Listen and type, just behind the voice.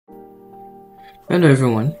Hello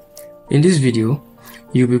everyone. In this video,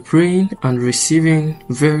 you'll be praying and receiving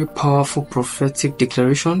very powerful prophetic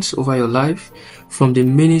declarations over your life from the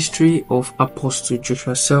ministry of Apostle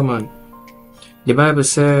Joshua Selman. The Bible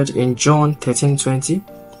said in John 13:20,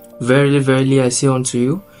 "Verily, verily, I say unto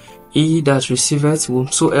you, he that receiveth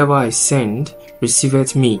whomsoever I send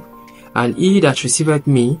receiveth me, and he that receiveth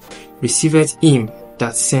me receiveth him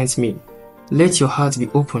that sent me." Let your heart be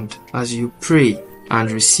opened as you pray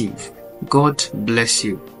and receive. God bless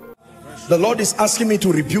you. The Lord is asking me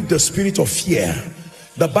to rebuke the spirit of fear.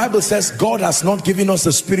 The Bible says God has not given us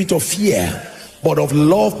the spirit of fear, but of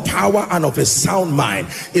love, power, and of a sound mind.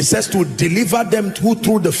 It says to deliver them who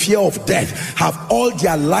through the fear of death have all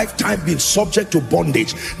their lifetime been subject to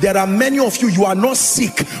bondage. There are many of you, you are not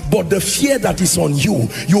sick, but the fear that is on you,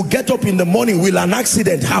 you get up in the morning, will an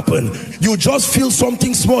accident happen? You just feel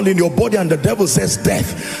something small in your body and the devil says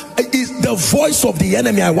death. It is the voice of the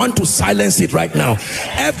enemy. I want to silence it right now.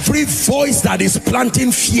 Every voice that is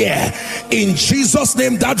planting fear, in Jesus'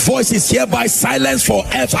 name, that voice is hereby silenced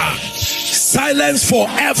forever. Silence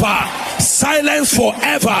forever. Silence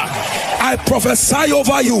forever. I prophesy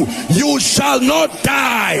over you, you shall not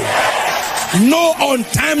die. No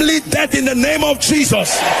untimely death in the name of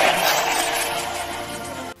Jesus.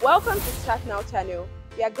 Welcome to StartNOW Channel.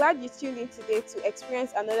 We are glad you tuned in today to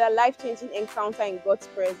experience another life-changing encounter in God's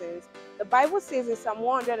presence. The Bible says in Psalm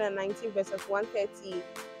 119 verses 130,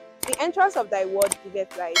 "The entrance of thy word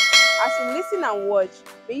giveth light." As you listen and watch,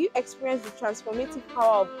 may you experience the transformative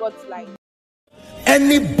power of God's light.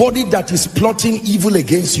 Anybody that is plotting evil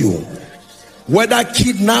against you, whether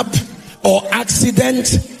kidnap or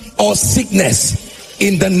accident or sickness,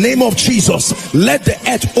 in the name of Jesus, let the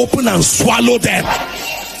earth open and swallow them.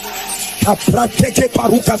 Let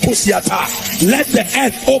the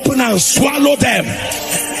earth open and swallow them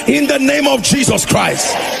in the name of Jesus Christ.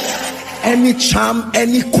 Any charm,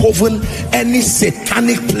 any coven, any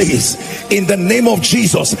satanic place, in the name of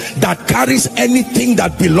Jesus, that carries anything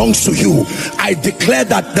that belongs to you, I declare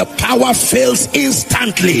that the power fails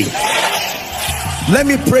instantly. Let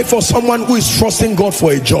me pray for someone who is trusting God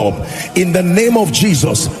for a job. In the name of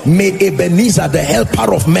Jesus, may Ebenezer, the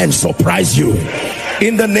helper of men, surprise you.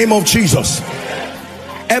 In the name of Jesus.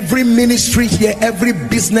 Every ministry here, every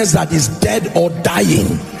business that is dead or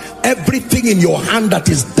dying, everything in your hand that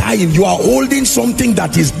is dying, you are holding something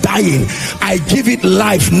that is dying, I give it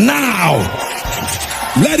life now.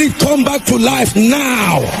 Let it come back to life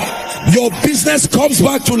now. Your business comes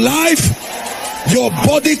back to life. Your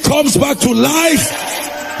body comes back to life.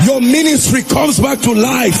 Your ministry comes back to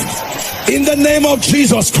life. In the name of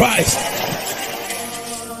Jesus Christ.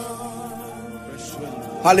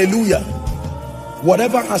 Hallelujah.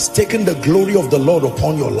 Whatever has taken the glory of the Lord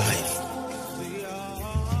upon your life.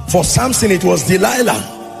 For Samson, it was Delilah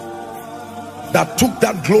that took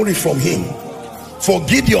that glory from him. For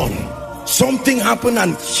Gideon, something happened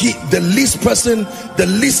and the least person, the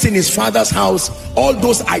least in his father's house, all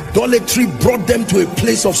those idolatry brought them to a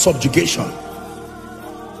place of subjugation.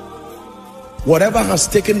 Whatever has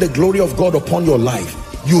taken the glory of God upon your life,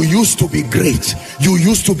 you used to be great, you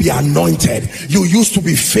used to be anointed, you used to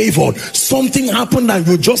be favored, something happened and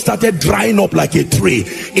you just started drying up like a tree.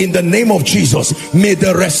 In the name of Jesus, may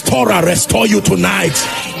the restorer restore you tonight.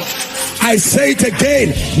 I say it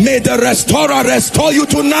again, may the restorer restore you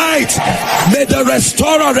tonight. May the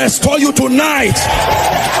restorer restore you tonight.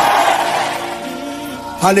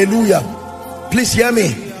 Hallelujah. Please hear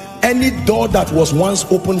me. Any door that was once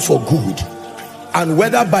open for good, and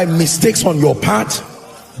whether by mistakes on your part,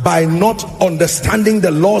 by not understanding the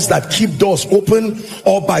laws that keep doors open,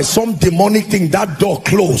 or by some demonic thing, that door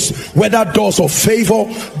closed, whether doors of favor,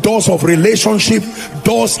 doors of relationship,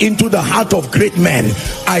 doors into the heart of great men,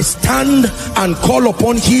 I stand and call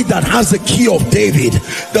upon he that has the key of David,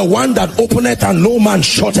 the one that openeth and no man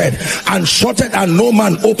shutteth, and shutteth and no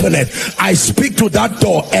man openeth. I speak to that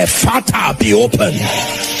door, Ephata, be open,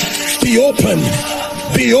 be open,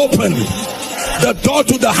 be open. The door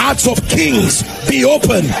to the hearts of kings, be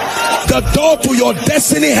open. The door to your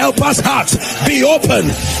destiny helpers' hearts, be open.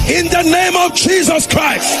 In the name of Jesus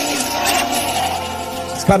Christ.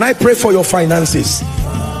 Can I pray for your finances?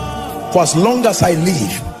 For as long as I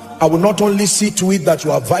live, I will not only see to it that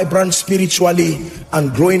you are vibrant spiritually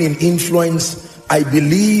and growing in influence. I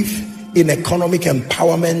believe in economic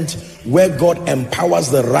empowerment, where God empowers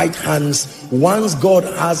the right hands. Once God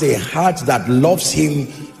has a heart that loves him,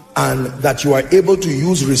 and that you are able to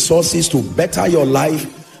use resources to better your life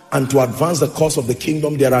and to advance the cause of the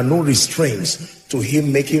kingdom, there are no restraints to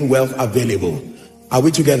him making wealth available. Are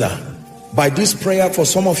we together? By this prayer, for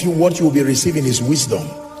some of you, what you will be receiving is wisdom.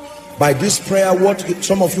 By this prayer, what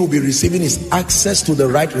some of you will be receiving is access to the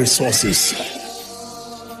right resources.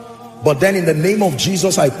 But then in the name of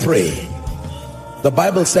Jesus, I pray. The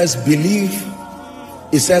Bible says, believe.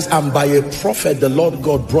 It says, and by a prophet the Lord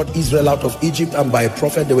God brought Israel out of Egypt, and by a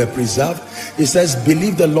prophet they were preserved. It says,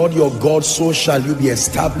 believe the Lord your God, so shall you be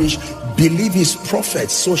established. Believe his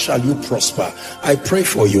prophets, so shall you prosper. I pray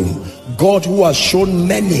for you. God who has shown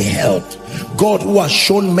many help, God who has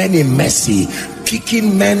shown many mercy,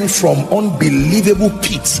 picking men from unbelievable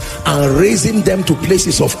pits and raising them to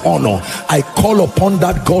places of honor. I call upon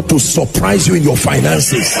that God to surprise you in your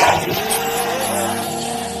finances.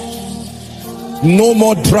 No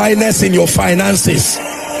more dryness in your finances.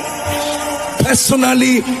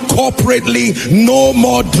 Personally, corporately, no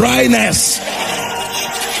more dryness.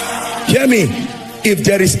 Hear me. If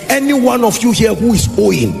there is any one of you here who is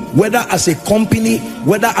owing, whether as a company,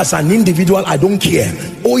 whether as an individual, I don't care.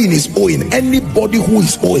 Owing is owing. Anybody who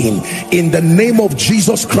is owing, in the name of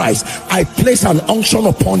Jesus Christ, I place an unction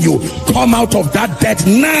upon you. Come out of that debt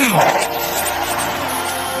now.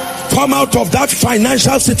 Come out of that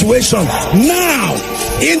financial situation now,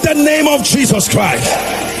 in the name of Jesus Christ.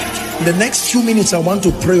 In the next few minutes, I want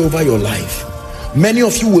to pray over your life. Many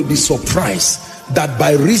of you will be surprised that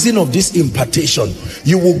by reason of this impartation,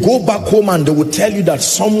 you will go back home and they will tell you that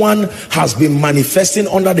someone has been manifesting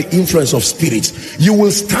under the influence of spirits. You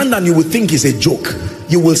will stand and you will think it's a joke.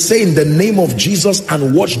 You will say, in the name of Jesus,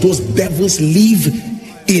 and watch those devils leave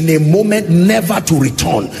in a moment, never to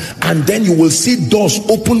return. And then you will see doors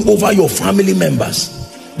open over your family members.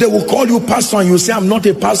 They will call you pastor and you say, I'm not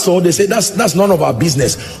a pastor. They say, that's none of our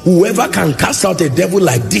business. Whoever can cast out a devil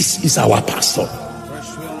like this is our pastor.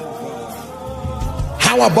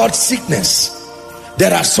 How about sickness?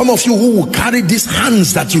 There are some of you who will carry these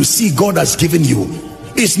hands that you see God has given you.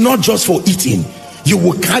 It's not just for eating. You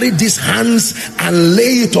will carry these hands and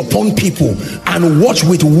lay it upon people and watch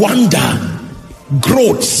with wonder.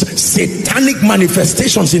 Growths, satanic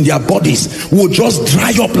manifestations in their bodies will just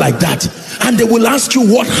dry up like that, and they will ask you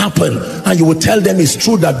what happened, and you will tell them it's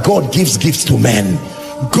true that God gives gifts to men.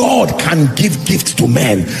 God can give gifts to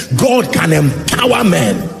men. God can empower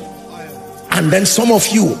men. And then some of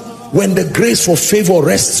you, when the grace for favor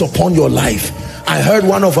rests upon your life, I heard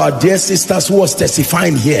one of our dear sisters who was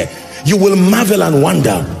testifying here, you will marvel and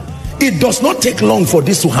wonder. It does not take long for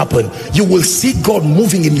this to happen. You will see God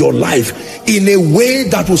moving in your life in a way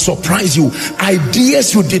that will surprise you.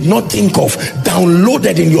 Ideas you did not think of,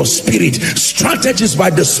 downloaded in your spirit. Strategies by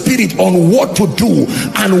the Spirit on what to do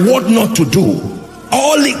and what not to do.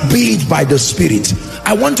 All it be it by the Spirit.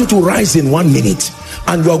 I want you to rise in 1 minute,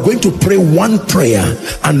 and you are going to pray one prayer,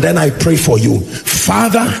 and then I pray for you.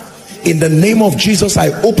 Father, in the name of Jesus, I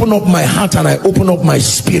open up my heart and I open up my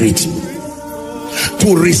spirit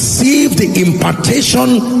to receive the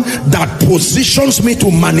impartation that positions me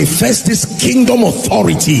to manifest this kingdom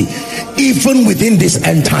authority even within this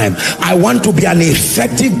end time. I want to be an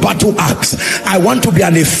effective battle axe. I want to be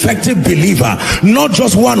an effective believer, not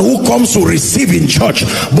just one who comes to receive in church,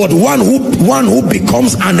 but one who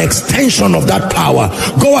becomes an extension of that power.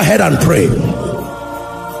 Go ahead and pray.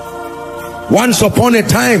 Once upon a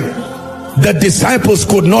time, the disciples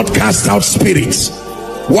could not cast out spirits.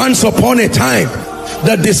 Once upon a time,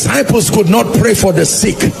 the disciples could not pray for the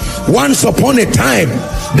sick. Once upon a time,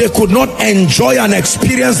 they could not enjoy and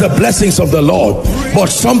experience the blessings of the Lord, but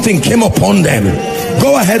something came upon them.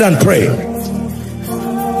 Go ahead and pray.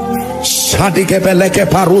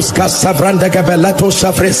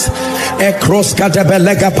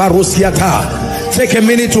 Take a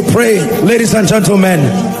minute to pray, ladies and gentlemen.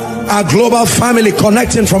 Our global family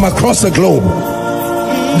connecting from across the globe.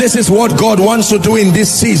 This is what God wants to do in this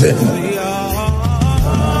season.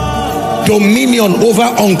 Dominion over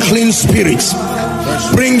unclean spirits,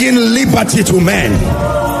 bringing liberty to men,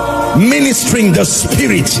 ministering the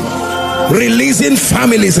Spirit, releasing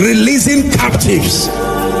families, releasing captives.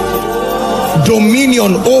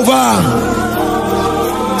 Dominion over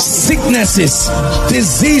sicknesses,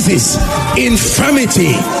 diseases,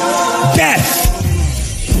 infirmity, death.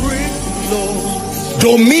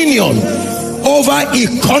 Dominion over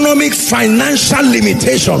economic, financial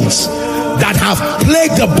limitations that have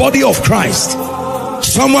plagued the body of Christ.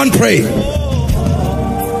 Someone pray.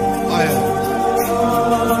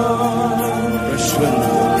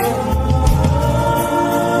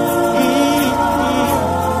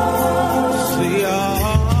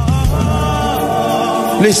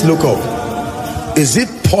 Please look up. Is it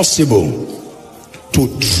possible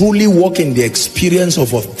to truly walk in the experience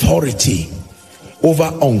of authority over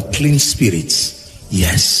unclean spirits?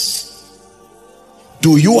 Yes.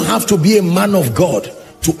 Do you have to be a man of God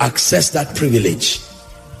to access that privilege?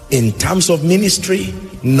 In terms of ministry,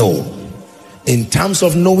 no. In terms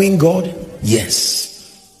of knowing God, yes.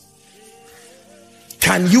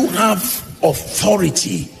 Can you have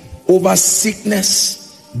authority over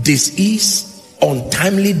sickness, disease,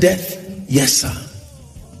 untimely death? Yes, sir.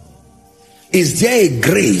 Is there a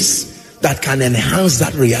grace that can enhance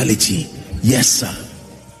that reality? Yes, sir.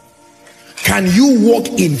 Can you walk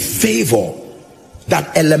in favor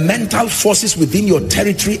that elemental forces within your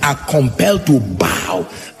territory are compelled to bow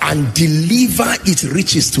and deliver its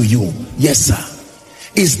riches to you? Yes,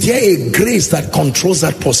 sir. Is there a grace that controls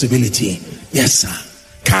that possibility? Yes, sir.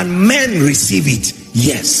 Can men receive it?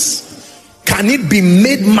 Yes. Can it be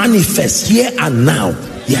made manifest here and now?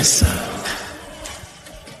 Yes, sir.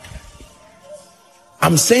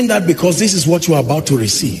 I'm saying that because this is what you are about to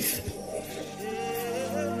receive.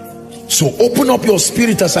 So open up your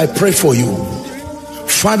spirit as I pray for you.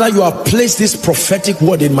 Father, you have placed this prophetic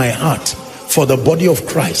word in my heart for the body of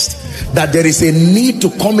Christ, that there is a need to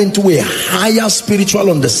come into a higher spiritual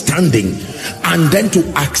understanding and then to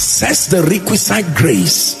access the requisite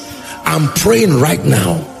grace. I'm praying right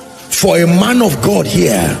now for a man of God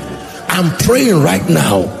here. I'm praying right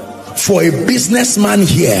now for a businessman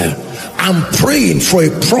here. I'm praying for a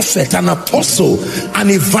prophet, an apostle,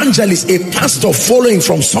 an evangelist, a pastor following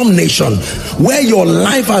from some nation where your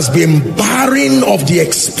life has been barren of the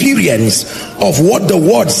experience of what the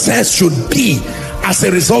word says should be as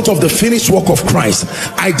a result of the finished work of Christ.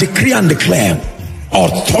 I decree and declare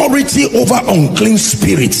authority over unclean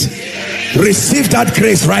spirits. Receive that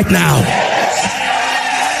grace right now.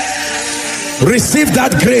 Receive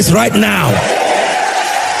that grace right now.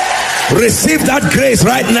 Receive that grace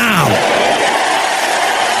right now.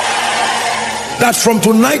 That from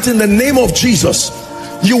tonight, in the name of Jesus,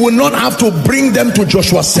 you will not have to bring them to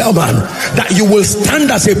Joshua Selman. That you will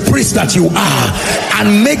stand as a priest that you are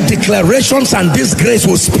and make declarations, and this grace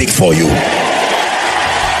will speak for you.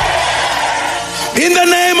 In the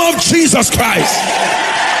name of Jesus Christ.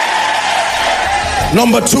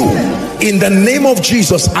 Number two, in the name of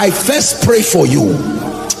Jesus, I first pray for you.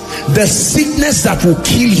 The sickness that will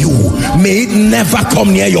kill you, may it never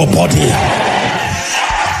come near your body.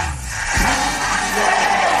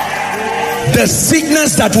 The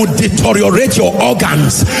sickness that will deteriorate your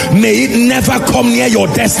organs, may it never come near your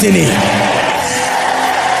destiny.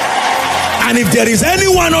 And if there is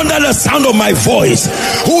anyone under the sound of my voice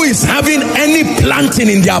who is having any planting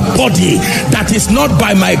in their body that is not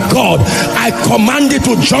by my God, I command it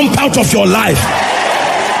to jump out of your life.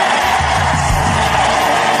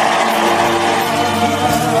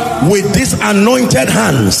 With these anointed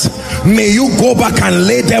hands, may you go back and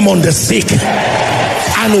lay them on the sick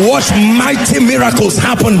and watch mighty miracles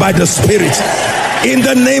happen by the Spirit, in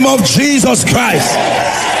the name of Jesus Christ.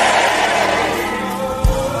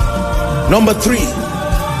 Number three,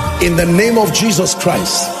 in the name of Jesus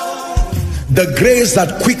Christ, the grace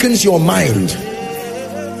that quickens your mind,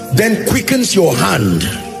 then quickens your hand,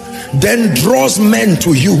 then draws men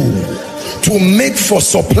to you to make for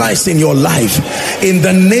supplies in your life. In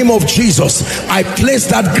the name of Jesus, I place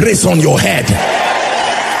that grace on your head.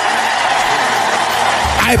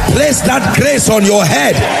 I place that grace on your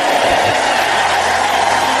head.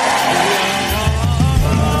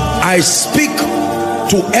 I speak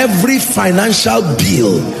to every financial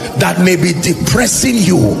bill that may be depressing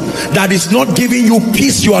you, that is not giving you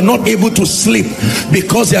peace. You are not able to sleep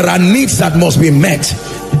because there are needs that must be met.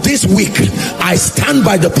 This week, I stand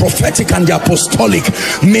by the prophetic and the apostolic.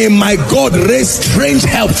 May my God raise strange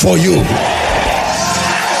help for you.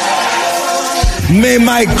 May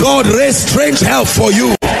my God raise strange help for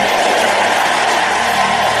you.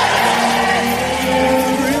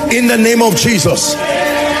 In the name of Jesus.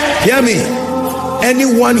 Hear me.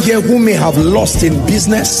 Anyone here who may have lost in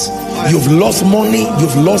business, you've lost money,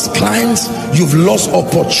 you've lost clients, you've lost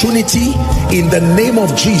opportunity, in the name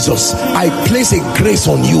of Jesus, I place a grace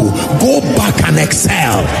on you. Go back and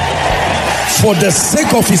excel. For the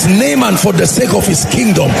sake of his name and for the sake of his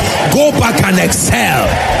kingdom, go back and excel.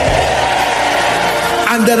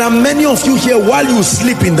 And there are many of you here, while you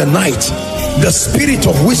sleep in the night, the spirit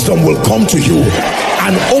of wisdom will come to you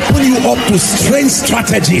and open you up to strange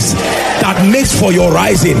strategies that makes for your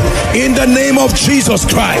rising, in the name of Jesus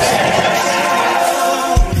Christ.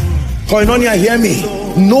 Koinonia, hear me.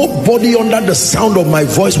 Nobody under the sound of my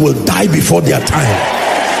voice will die before their time.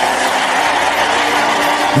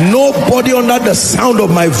 Nobody under the sound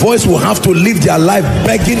of my voice will have to live their life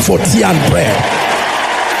begging for tea and bread.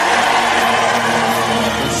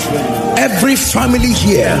 Every family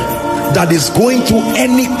here, that is going through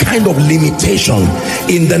any kind of limitation,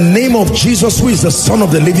 in the name of Jesus, who is the Son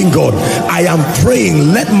of the living God, I am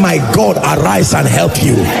praying, let my God arise and help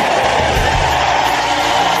you.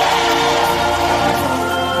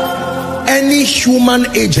 Any human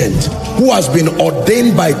agent who has been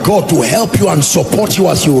ordained by God to help you and support you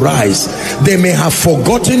as you rise, they may have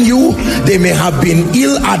forgotten you, they may have been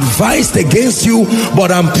ill-advised against you,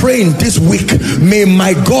 but I'm praying this week, may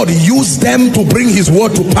my God use them to bring his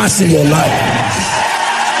word to pass in your life.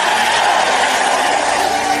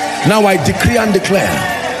 Now I decree and declare,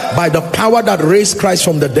 by the power that raised Christ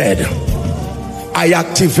from the dead, I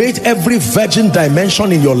activate every virgin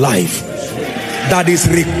dimension in your life that is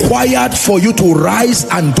required for you to rise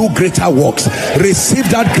and do greater works. Receive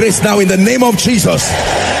that grace now in the name of Jesus.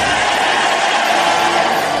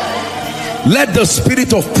 Let the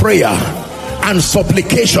spirit of prayer and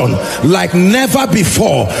supplication like never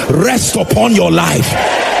before rest upon your life.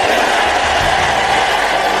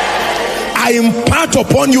 I impart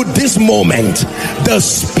upon you this moment the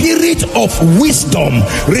spirit of wisdom.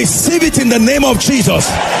 Receive it in the name of Jesus.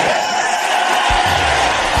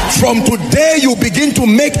 From today, you begin to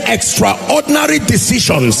make extraordinary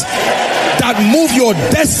decisions that move your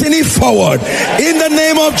destiny forward in the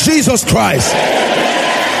name of Jesus Christ.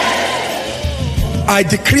 I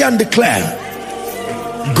decree and declare,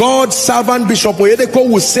 God's servant Bishop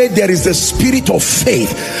Oyedeko will say there is the spirit of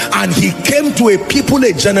faith, and he came to a people,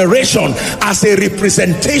 a generation, as a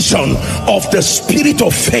representation of the spirit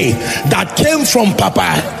of faith that came from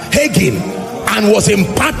Papa Hagin and was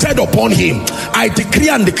imparted upon him. I decree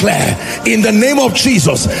and declare in the name of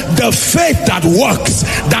Jesus, the faith that works,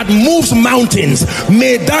 that moves mountains,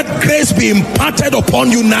 may that grace be imparted upon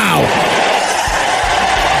you now.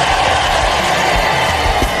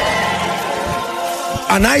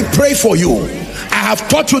 And I pray for you. I have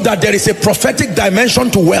taught you that there is a prophetic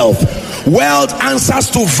dimension to wealth. Wealth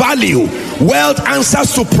answers to value. Wealth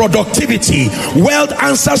answers to productivity. Wealth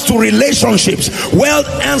answers to relationships. Wealth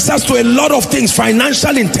answers to a lot of things,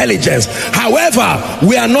 financial intelligence. However,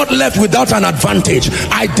 we are not left without an advantage.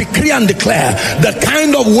 I decree and declare, the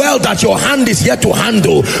kind of wealth that your hand is here to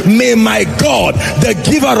handle, may my God, the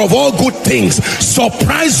giver of all good things,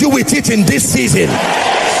 surprise you with it in this season.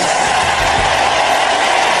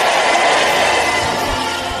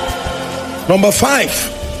 Number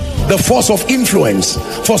 5, the force of influence.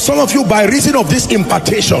 For some of you, by reason of this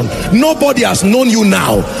impartation, nobody has known you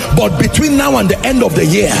now, but between now and the end of the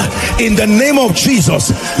year, in the name of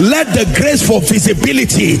Jesus, let the grace for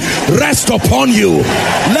visibility rest upon you.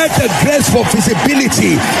 Let the grace for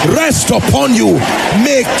visibility rest upon you.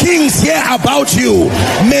 May kings hear about you.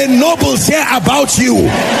 May nobles hear about you.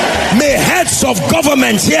 May heads of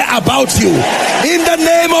government hear about you. In the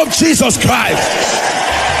name of Jesus Christ.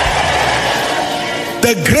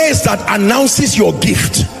 The grace that announces your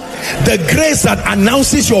gift, the grace that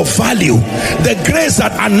announces your value, the grace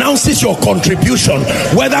that announces your contribution,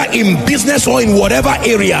 whether in business or in whatever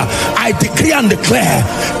area, I decree and declare,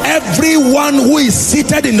 everyone who is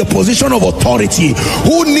seated in the position of authority,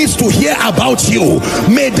 who needs to hear about you,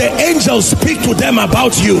 may the angels speak to them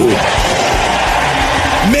about you.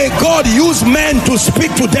 May God use men to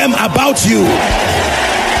speak to them about you.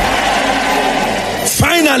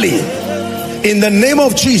 Finally, in the name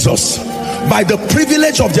of Jesus, by the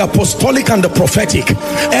privilege of the apostolic and the prophetic,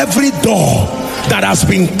 every door that has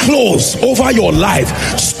been closed over your life,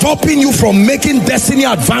 stopping you from making destiny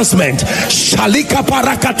advancement,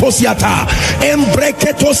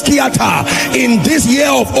 in this year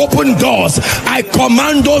of open doors, I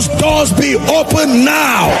command those doors be open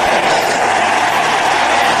now.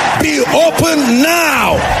 Be open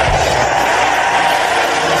now.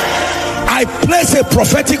 I place a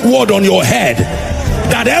prophetic word on your head,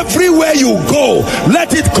 that everywhere you go,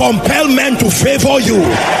 let it compel men to favor you.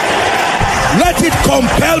 Let it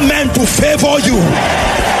compel men to favor you.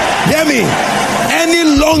 Hear me?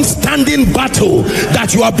 Any long-standing battle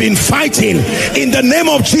that you have been fighting, in the name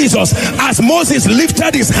of Jesus, as Moses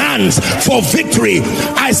lifted his hands for victory,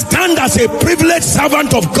 I stand as a privileged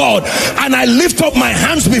servant of God and I lift up my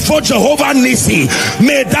hands before Jehovah Nissi.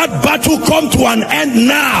 May that battle come to an end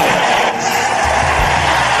now.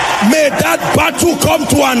 May that battle come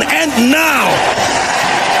to an end now.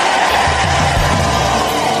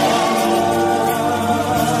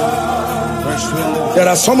 There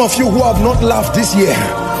are some of you who have not laughed this year.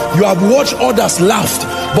 You have watched others laugh,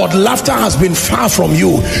 but laughter has been far from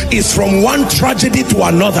you. It's from one tragedy to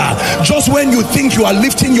another. Just when you think you are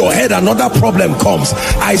lifting your head, another problem comes.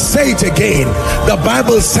 I say it again. The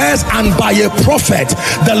Bible says, and by a prophet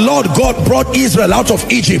the Lord God brought Israel out of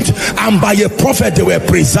Egypt, and by a prophet they were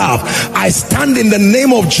preserved. I stand in the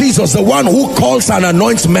name of Jesus, the one who calls and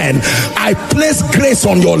anoints men. I place grace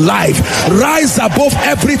on your life. Rise above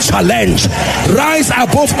every challenge, rise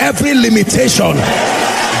above every limitation.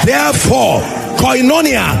 Therefore,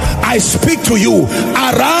 Koinonia, I speak to you.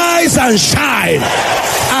 Arise and shine.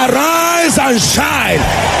 Arise and shine.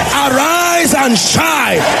 Arise and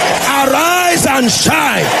shine. Arise and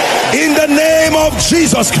shine. In the name of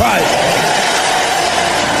Jesus Christ.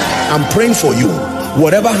 I'm praying for you.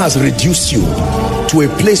 Whatever has reduced you to a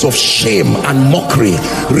place of shame and mockery,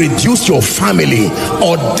 reduced your family,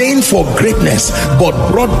 ordained for greatness, but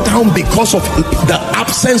brought down because of the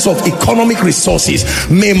absence of economic resources,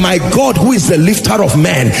 may my God, who is the lifter of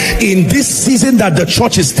men, in this season that the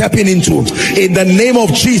church is stepping into, in the name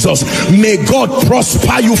of Jesus, may God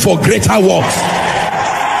prosper you for greater works.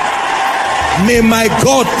 May my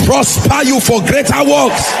God prosper you for greater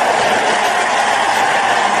works.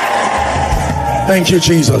 Thank you,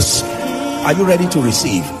 Jesus. Are you ready to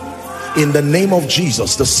receive? In the name of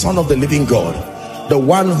Jesus, the Son of the living God, the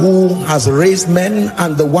one who has raised men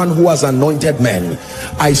and the one who has anointed men,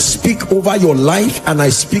 I speak over your life and I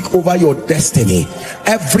speak over your destiny.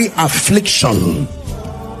 Every affliction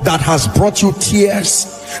that has brought you tears,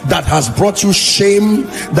 that has brought you shame,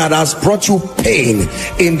 that has brought you pain,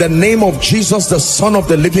 in the name of Jesus, the Son of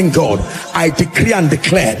the living God, I decree and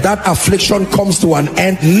declare that affliction comes to an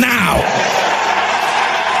end now.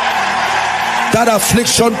 That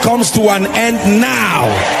affliction comes to an end now.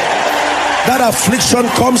 That affliction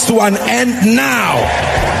comes to an end now.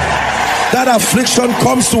 That affliction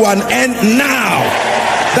comes to an end now.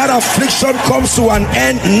 That affliction comes to an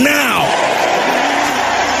end now.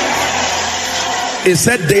 It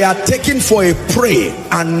said they are taken for a prey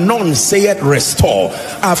and none saith restore.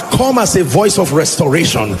 I've come as a voice of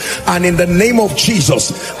restoration, and in the name of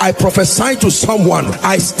Jesus I prophesy to someone.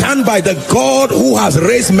 I stand by the God who has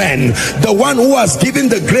raised men, the one who has given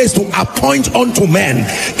the grace to appoint unto men.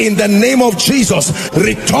 In the name of Jesus,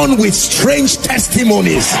 return with strange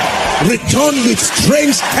testimonies. Return with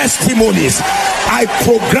strange testimonies. I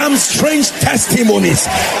program strange testimonies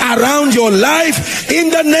around your life in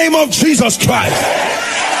the name of Jesus Christ.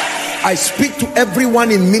 I speak to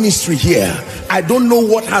everyone in ministry here. I don't know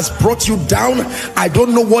what has brought you down. I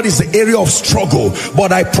don't know what is the area of struggle,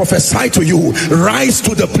 but I prophesy to you, rise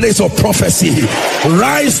to the place of prophecy,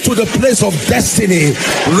 rise to the place of destiny,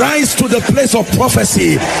 rise to the place of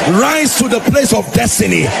prophecy, rise to the place of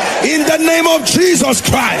destiny in the name of Jesus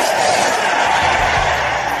Christ.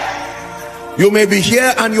 You may be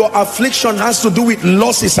here and your affliction has to do with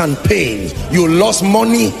losses and pain. You lost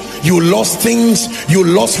money, you lost things, you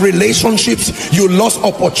lost relationships, you lost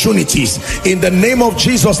opportunities. In the name of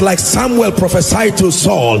Jesus, like Samuel prophesied to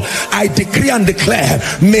Saul, I decree and declare,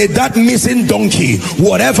 may that missing donkey,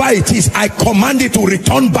 whatever it is, I command it to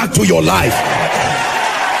return back to your life.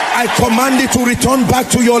 I command it to return back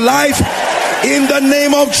to your life in the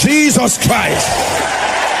name of Jesus Christ.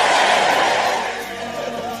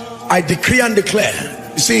 I decree and declare.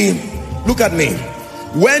 You see, look at me.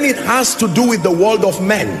 When it has to do with the world of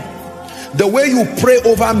men, the way you pray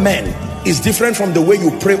over men is different from the way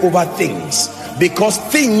you pray over things, because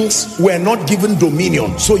things were not given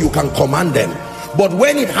dominion, so you can command them. But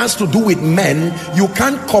when it has to do with men, you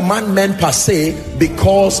can't command men per se,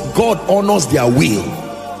 because God honors their will.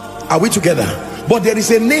 Are we together? But there is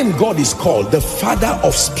a name God is called, the Father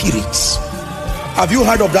of Spirits. Have you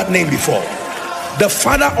heard of that name before? The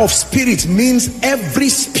Father of Spirits means every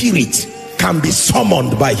spirit can be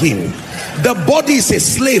summoned by him. The body is a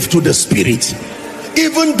slave to the spirit.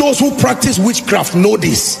 Even those who practice witchcraft know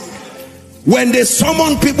this. When they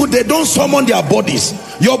summon people, they don't summon their bodies.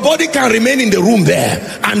 Your body can remain in the room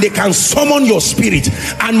there, and they can summon your spirit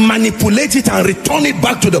and manipulate it and return it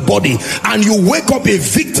back to the body, and you wake up a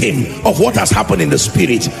victim of what has happened in the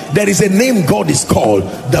spirit. There is a name God is called,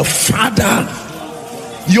 the Father.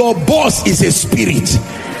 Your boss is a spirit.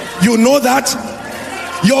 You know that?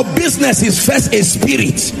 Your business is first a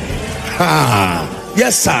spirit.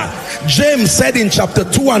 Yes, sir. James said in chapter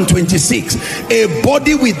 2 and 26, a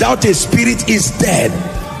body without a spirit is dead.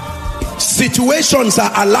 Situations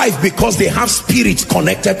are alive because they have spirits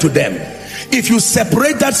connected to them. If you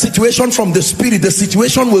separate that situation from the spirit, the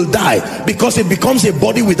situation will die, because it becomes a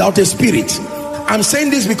body without a spirit. I'm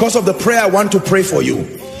saying this because of the prayer I want to pray for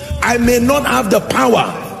you. I may not have the power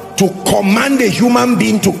to command a human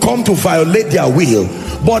being to come to violate their will,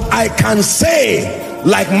 but I can say,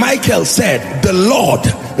 like Michael said, the Lord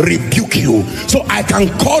rebuke you. So I can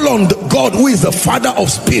call on God, who is the Father of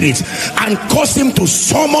spirits, and cause him to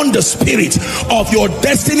summon the spirit of your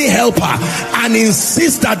destiny helper and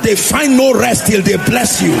insist that they find no rest till they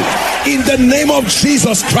bless you in the name of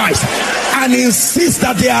Jesus Christ, and insist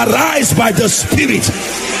that they arise by the spirit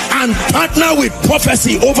and partner with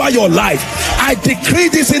prophecy over your life. I decree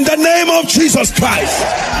this in the name of Jesus Christ,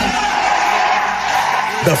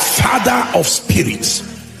 the Father of spirits.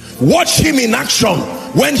 Watch him in action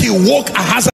when he woke Ahaz